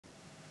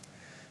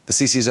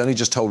The CC has only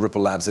just told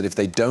Ripple Labs that if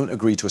they don't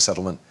agree to a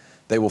settlement,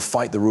 they will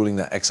fight the ruling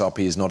that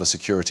XRP is not a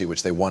security,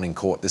 which they won in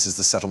court. This is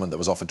the settlement that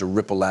was offered to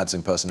Ripple Labs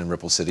in person in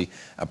Ripple City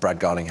at Brad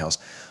Garlinghouse.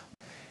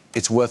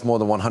 It's worth more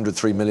than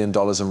 $103 million,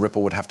 and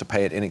Ripple would have to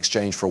pay it in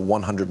exchange for a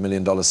 $100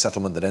 million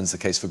settlement that ends the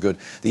case for good.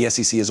 The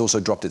SEC has also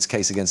dropped its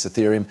case against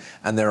Ethereum,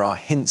 and there are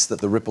hints that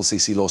the Ripple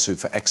CC lawsuit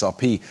for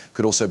XRP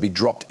could also be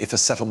dropped if a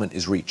settlement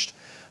is reached.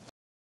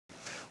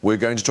 We're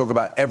going to talk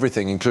about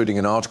everything, including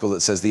an article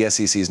that says the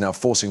SEC is now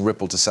forcing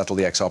Ripple to settle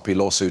the XRP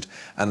lawsuit,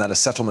 and that a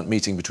settlement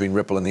meeting between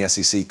Ripple and the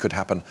SEC could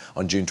happen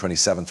on June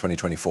 27,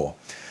 2024.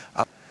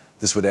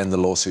 This would end the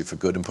lawsuit for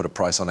good and put a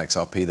price on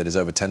XRP that is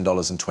over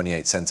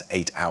 $10.28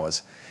 8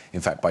 hours. In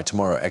fact, by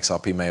tomorrow,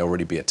 XRP may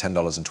already be at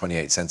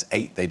 $10.28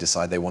 8. They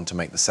decide they want to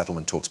make the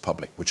settlement talks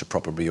public, which are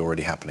probably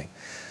already happening.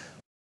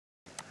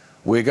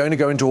 We're going to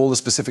go into all the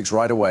specifics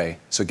right away,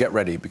 so get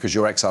ready, because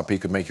your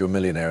XRP could make you a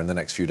millionaire in the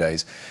next few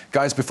days.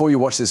 Guys, before you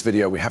watch this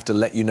video, we have to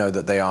let you know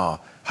that they are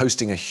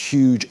hosting a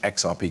huge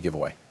XRP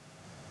giveaway.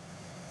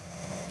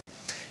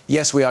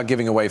 Yes, we are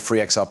giving away free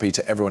XRP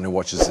to everyone who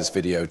watches this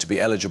video. To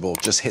be eligible,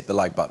 just hit the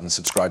like button,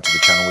 subscribe to the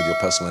channel with your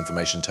personal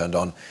information turned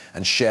on,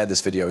 and share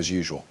this video as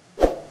usual.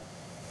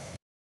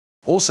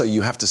 Also,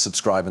 you have to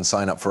subscribe and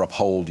sign up for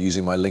Uphold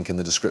using my link in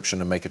the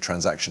description and make a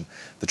transaction.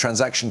 The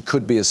transaction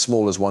could be as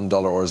small as $1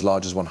 or as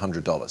large as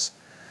 $100.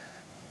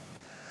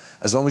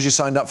 As long as you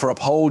signed up for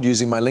Uphold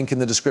using my link in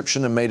the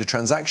description and made a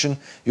transaction,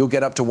 you'll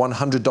get up to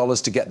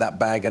 $100 to get that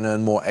bag and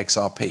earn more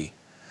XRP.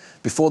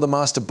 Before the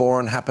master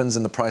boron happens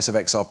and the price of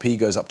XRP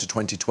goes up to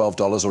 $20,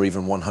 $12 or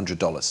even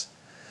 $100.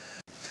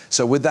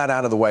 So with that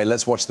out of the way,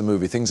 let's watch the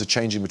movie. Things are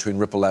changing between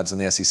Ripple Labs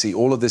and the SEC.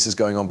 All of this is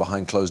going on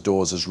behind closed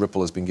doors as Ripple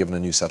has been given a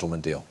new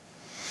settlement deal.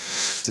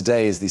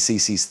 Today is the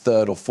CC's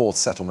third or fourth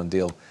settlement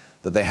deal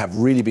that they have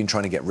really been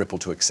trying to get Ripple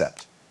to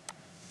accept.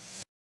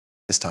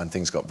 This time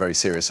things got very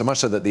serious, so much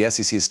so that the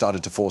SEC has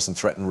started to force and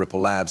threaten Ripple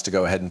Labs to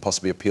go ahead and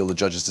possibly appeal the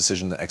judge's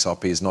decision that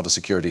XRP is not a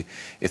security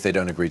if they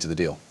don't agree to the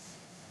deal.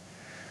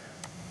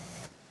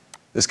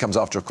 This comes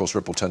after, of course,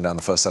 Ripple turned down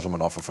the first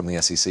settlement offer from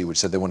the SEC, which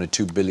said they wanted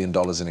 $2 billion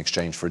in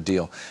exchange for a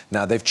deal.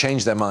 Now, they've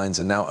changed their minds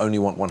and now only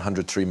want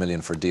 $103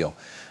 million for a deal.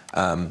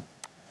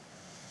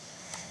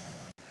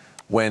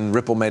 When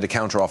Ripple made a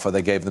counteroffer,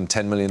 they gave them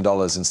 $10 million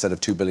instead of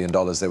 $2 billion.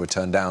 They were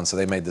turned down, so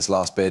they made this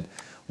last bid.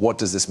 What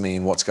does this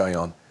mean? What's going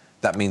on?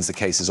 That means the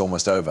case is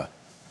almost over.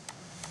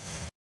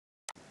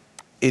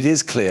 It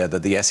is clear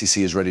that the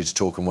SEC is ready to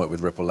talk and work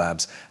with Ripple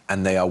Labs,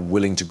 and they are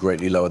willing to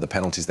greatly lower the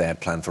penalties they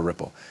had planned for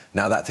Ripple.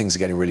 Now that things are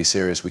getting really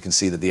serious, we can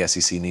see that the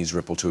SEC needs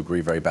Ripple to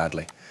agree very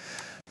badly.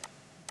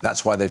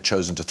 That's why they've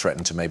chosen to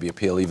threaten to maybe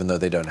appeal, even though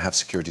they don't have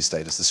security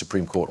status. The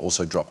Supreme Court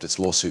also dropped its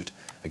lawsuit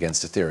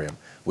against Ethereum,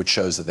 which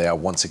shows that they are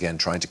once again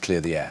trying to clear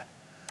the air.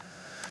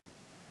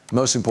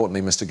 Most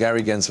importantly, Mr.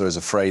 Gary Gensler is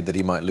afraid that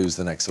he might lose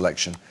the next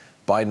election.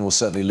 Biden will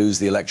certainly lose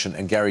the election,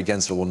 and Gary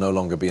Gensler will no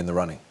longer be in the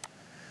running.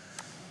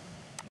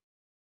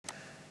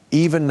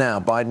 Even now,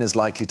 Biden is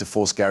likely to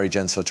force Gary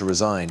Gensler to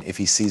resign if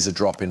he sees a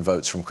drop in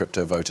votes from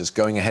crypto voters,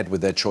 going ahead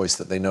with their choice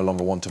that they no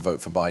longer want to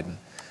vote for Biden.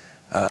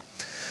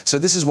 So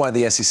this is why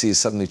the SEC is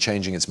suddenly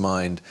changing its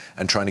mind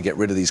and trying to get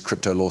rid of these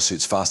crypto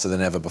lawsuits faster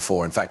than ever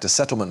before. In fact, a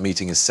settlement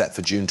meeting is set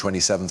for June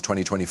 27,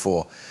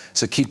 2024.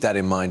 So keep that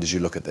in mind as you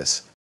look at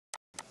this.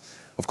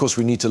 Of course,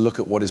 we need to look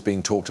at what is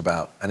being talked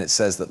about, and it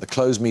says that the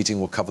closed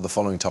meeting will cover the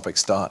following topics: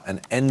 start and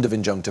end of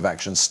injunctive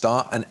action,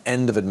 start and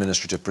end of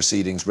administrative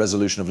proceedings,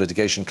 resolution of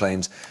litigation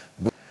claims,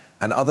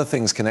 and other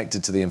things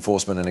connected to the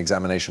enforcement and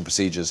examination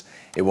procedures.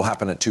 It will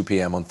happen at 2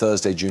 p.m. on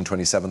Thursday, June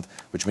 27th,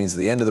 which means at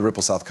the end of the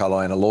Ripple South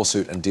Carolina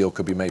lawsuit and deal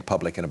could be made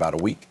public in about a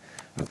week.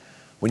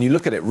 When you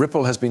look at it,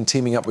 Ripple has been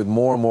teaming up with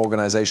more and more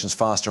organizations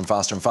faster and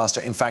faster and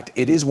faster. In fact,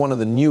 it is one of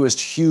the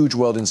newest huge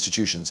world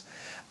institutions.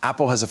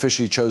 Apple has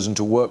officially chosen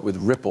to work with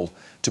Ripple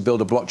to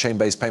build a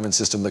blockchain-based payment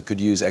system that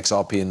could use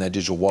XRP in their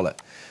digital wallet.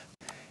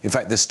 In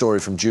fact, this story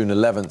from June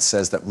 11th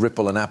says that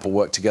Ripple and Apple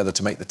worked together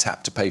to make the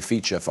tap-to-pay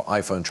feature for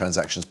iPhone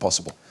transactions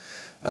possible.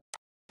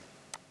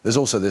 There's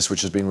also this,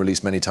 which has been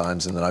released many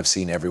times and that I've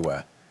seen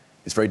everywhere.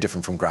 It's very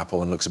different from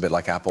Grapple and looks a bit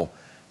like Apple,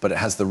 but it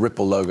has the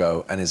Ripple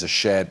logo and is a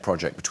shared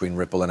project between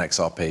Ripple and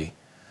XRP.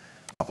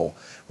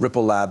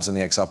 Ripple Labs and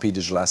the XRP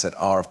digital asset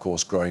are, of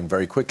course, growing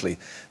very quickly.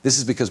 This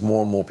is because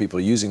more and more people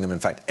are using them. In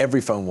fact,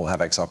 every phone will have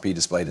XRP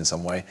displayed in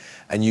some way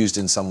and used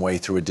in some way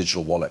through a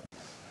digital wallet.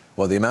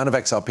 Well, the amount of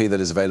XRP that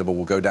is available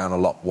will go down a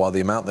lot, while the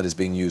amount that is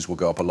being used will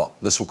go up a lot.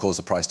 This will cause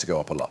the price to go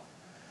up a lot.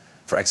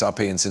 For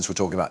XRP, and since we're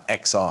talking about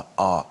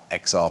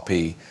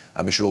XRP,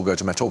 we should all go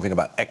to talking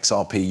about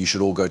XRP, you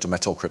should all go to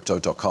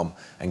metalcrypto.com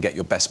and get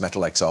your best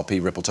metal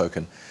XRP Ripple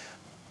token.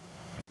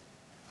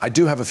 I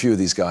do have a few of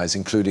these guys,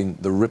 including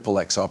the Ripple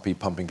XRP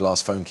pumping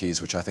glass phone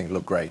keys, which I think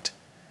look great.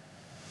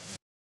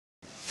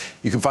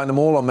 You can find them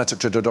all on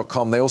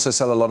metalcrypto.com. They also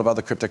sell a lot of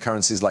other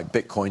cryptocurrencies like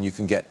Bitcoin. You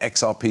can get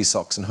XRP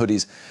socks and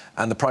hoodies,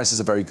 and the prices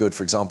are very good.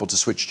 For example, to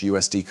switch to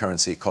USD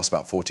currency, it costs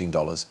about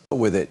 $14.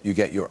 With it, you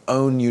get your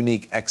own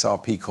unique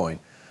XRP coin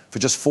for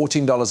just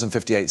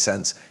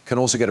 $14.58. Can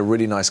also get a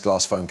really nice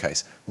glass phone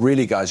case.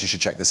 Really, guys, you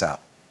should check this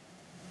out.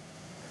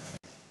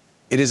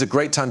 It is a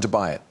great time to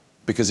buy it.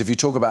 Because if you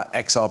talk about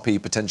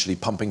XRP potentially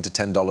pumping to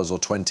 $10 or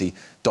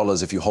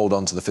 $20 if you hold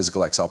on to the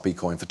physical XRP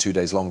coin for 2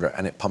 days longer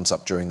and it pumps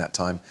up during that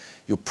time,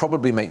 you'll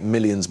probably make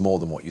millions more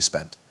than what you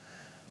spent.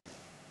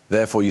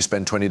 Therefore, you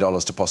spend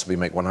 $20 to possibly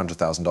make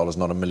 $100,000,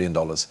 not $1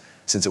 million,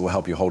 since it will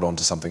help you hold on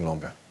to something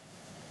longer.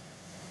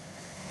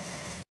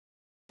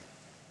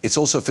 It's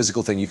also a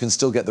physical thing. You can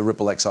still get the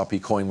Ripple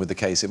XRP coin with the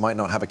case. It might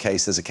not have a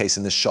case. There's a case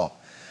in this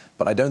shop.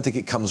 But I don't think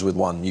it comes with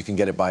one. You can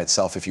get it by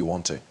itself if you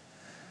want to.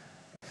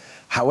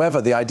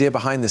 However, the idea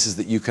behind this is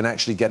that you can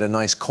actually get a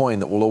nice coin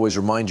that will always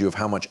remind you of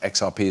how much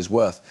XRP is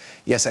worth.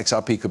 Yes,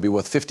 XRP could be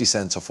worth 50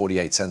 cents or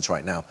 48 cents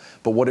right now,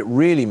 but what it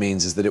really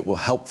means is that it will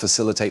help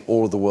facilitate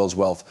all of the world's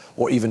wealth,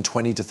 or even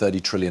 $20 to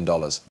 $30 trillion.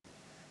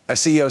 A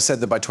CEO said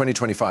that by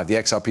 2025, the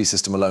XRP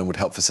system alone would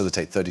help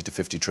facilitate $30 to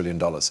 $50 trillion.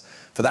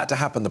 For that to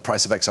happen, the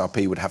price of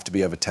XRP would have to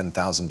be over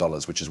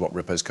 $10,000, which is what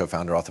Rippo's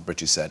co-founder Arthur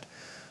Brittu said.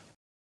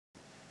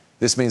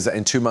 This means that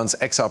in 2 months,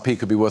 XRP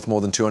could be worth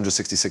more than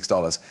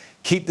 $266.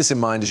 Keep this in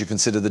mind as you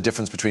consider the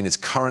difference between its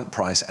current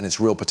price and its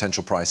real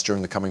potential price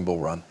during the coming bull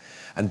run.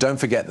 And don't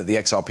forget that the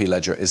XRP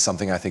ledger is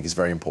something I think is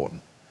very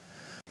important.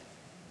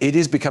 It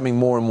is becoming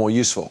more and more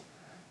useful.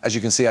 As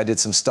you can see, I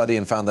did some study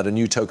and found that a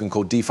new token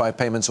called DeFi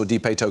Payments, or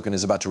depeg token,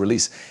 is about to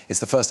release.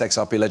 It's the first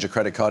XRP ledger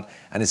credit card,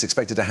 and it's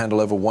expected to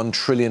handle over $1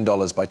 trillion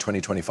by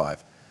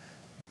 2025.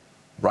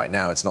 Right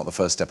now, it's not the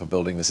first step of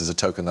building. This is a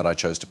token that I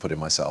chose to put in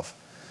myself.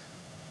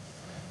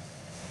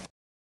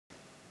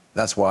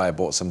 That's why I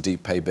bought some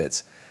depeg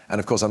bits. And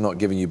of course, I'm not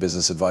giving you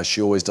business advice.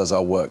 She always does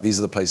our work. These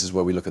are the places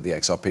where we look at the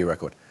XRP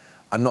record.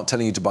 I'm not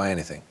telling you to buy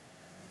anything.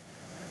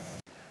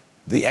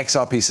 The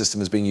XRP system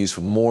is being used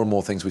for more and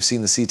more things. We've seen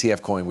the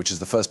CTF coin, which is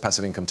the first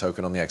passive income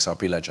token on the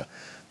XRP ledger.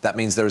 That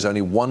means there is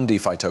only one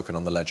DeFi token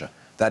on the ledger.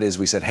 That is,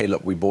 we said, hey,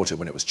 look, we bought it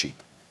when it was cheap.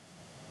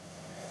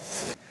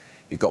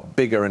 It got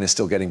bigger and is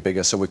still getting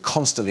bigger, so we're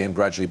constantly and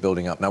gradually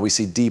building up. Now we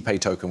see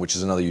depeg token, which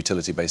is another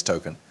utility-based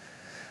token.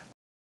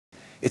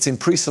 It's in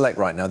pre-select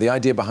right now. The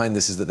idea behind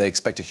this is that they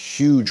expect a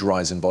huge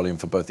rise in volume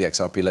for both the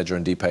XRP ledger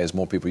and depeg as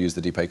more people use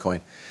the depeg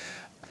coin.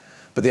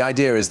 But the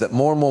idea is that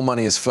more and more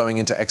money is flowing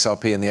into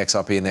XRP and the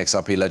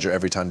XRP ledger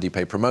every time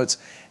depeg promotes,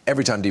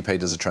 every time depeg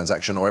does a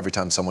transaction, or every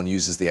time someone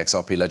uses the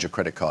XRP ledger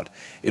credit card.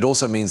 It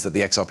also means that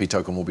the XRP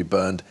token will be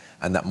burned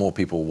and that more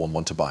people will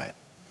want to buy it.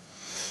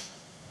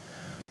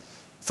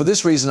 For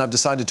this reason, I've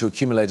decided to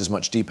accumulate as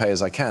much depeg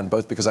as I can,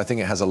 both because I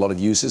think it has a lot of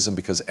uses and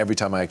because every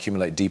time I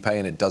accumulate depeg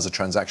and it does a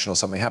transaction or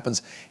something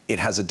happens, it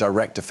has a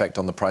direct effect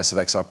on the price of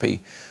XRP.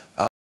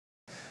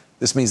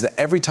 This means that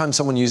every time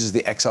someone uses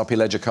the XRP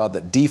ledger card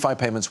that DeFi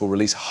Payments will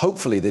release,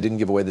 hopefully they didn't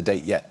give away the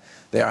date yet,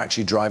 they are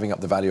actually driving up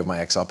the value of my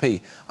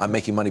XRP. I'm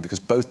making money because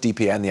both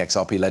depeg and the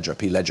XRP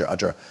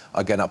ledger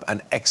are going up,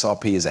 and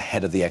XRP is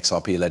ahead of the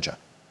XRP ledger.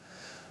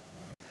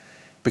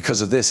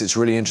 Because of this, it's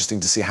really interesting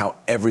to see how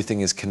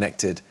everything is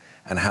connected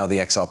and how the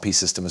XRP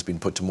system has been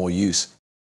put to more use.